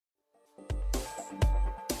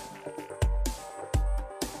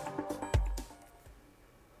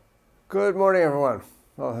Good morning, everyone.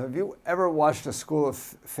 Well, have you ever watched a school of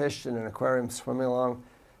fish in an aquarium swimming along?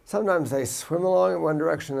 Sometimes they swim along in one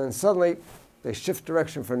direction, and suddenly they shift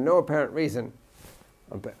direction for no apparent reason,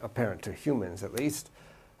 apparent to humans at least.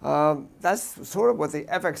 That's sort of what the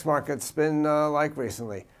FX market's been like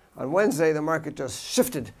recently. On Wednesday, the market just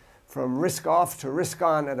shifted from risk off to risk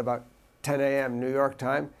on at about 10 a.m. New York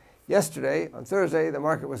time. Yesterday, on Thursday, the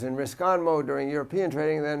market was in risk-on mode during European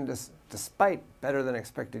trading. Then, despite better than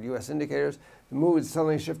expected U.S. indicators, the mood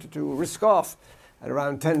suddenly shifted to risk-off at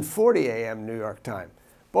around 10:40 a.m. New York time.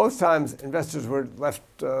 Both times, investors were left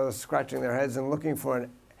scratching their heads and looking for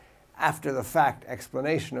an after-the-fact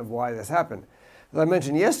explanation of why this happened. As I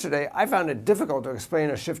mentioned yesterday, I found it difficult to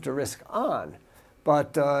explain a shift to risk-on.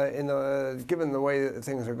 But given the way that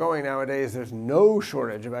things are going nowadays, there's no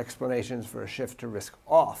shortage of explanations for a shift to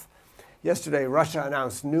risk-off. Yesterday, Russia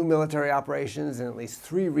announced new military operations in at least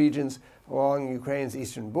 3 regions along Ukraine's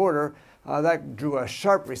eastern border. That drew a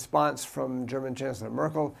sharp response from German Chancellor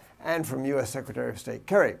Merkel and from U.S. Secretary of State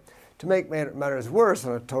Kerry. To make matters worse,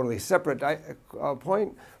 on a totally separate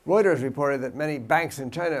point, Reuters reported that many banks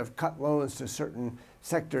in China have cut loans to certain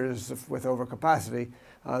sectors with overcapacity.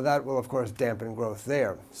 That will, of course, dampen growth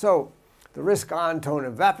there. So the risk-on tone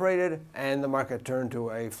evaporated, and the market turned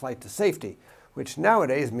to a flight to safety, which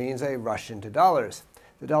nowadays means a rush into dollars.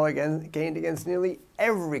 The dollar gained against nearly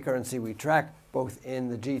every currency we track, both in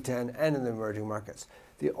the G10 and in the emerging markets.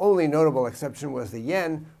 The only notable exception was the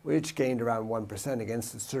yen, which gained around 1%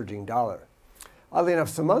 against the surging dollar. Oddly enough,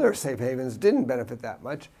 some other safe havens didn't benefit that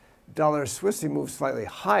much. Dollar Swissy moved slightly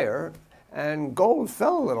higher, and gold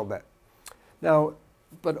fell a little bit. Now,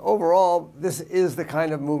 but overall, this is the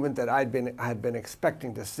kind of movement that I had been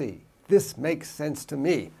expecting to see. This makes sense to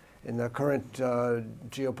me in the current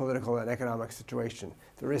geopolitical and economic situation.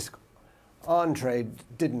 The risk-on trade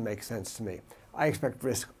didn't make sense to me. I expect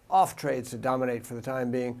risk-off trades to dominate for the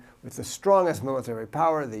time being, with the strongest military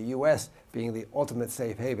power, the U.S., being the ultimate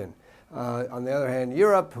safe haven. On the other hand,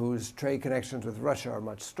 Europe, whose trade connections with Russia are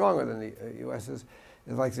much stronger than the U.S.'s,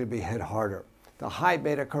 is likely to be hit harder. The high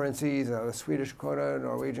beta currencies, the Swedish krona,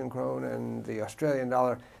 Norwegian krona, and the Australian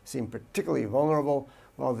dollar seem particularly vulnerable,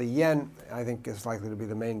 while the yen, I think, is likely to be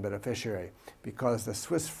the main beneficiary, because the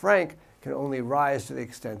Swiss franc can only rise to the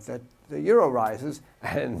extent that the euro rises,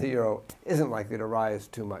 and the euro isn't likely to rise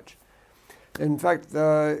too much. In fact,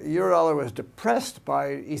 the euro dollar was depressed by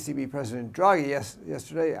ECB President Draghi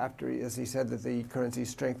yesterday as he said that the currency's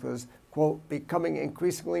strength was, quote, becoming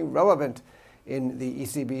increasingly relevant in the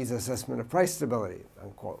ECB's assessment of price stability,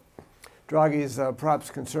 unquote. Draghi's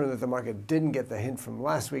perhaps concerned that the market didn't get the hint from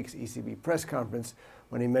last week's ECB press conference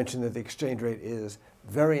when he mentioned that the exchange rate is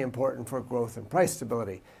very important for growth and price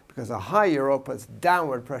stability, because a high euro puts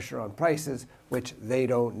downward pressure on prices, which they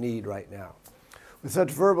don't need right now. With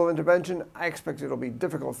such verbal intervention, I expect it'll be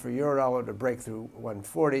difficult for euro-dollar to break through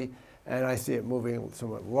 140, and I see it moving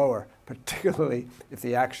somewhat lower, particularly if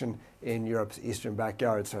the action in Europe's eastern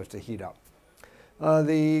backyard starts to heat up.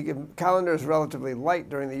 The calendar is relatively light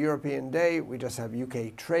during the European day. We just have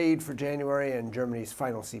UK trade for January and Germany's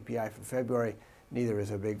final CPI for February. Neither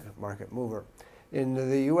is a big market mover. In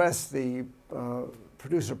the US, the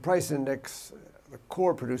producer price index, the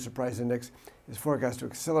core producer price index, is forecast to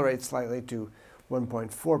accelerate slightly to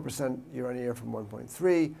 1.4% year-on-year from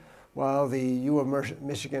 1.3%, while the U of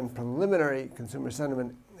Michigan preliminary consumer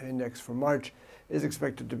sentiment index for March is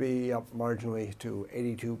expected to be up marginally to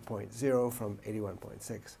 82.0 from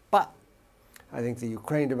 81.6. But I think the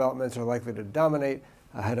Ukraine developments are likely to dominate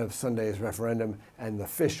ahead of Sunday's referendum, and the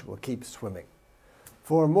fish will keep swimming.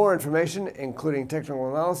 For more information, including technical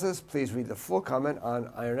analysis, please read the full comment on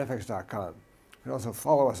IronFX.com. You can also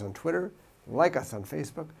follow us on Twitter, like us on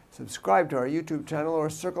Facebook, subscribe to our YouTube channel, or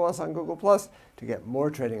circle us on Google+ to get more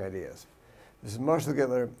trading ideas. This is Marshall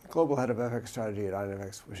Gittler, Global Head of FX Strategy at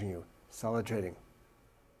IronFX, wishing you solid trading.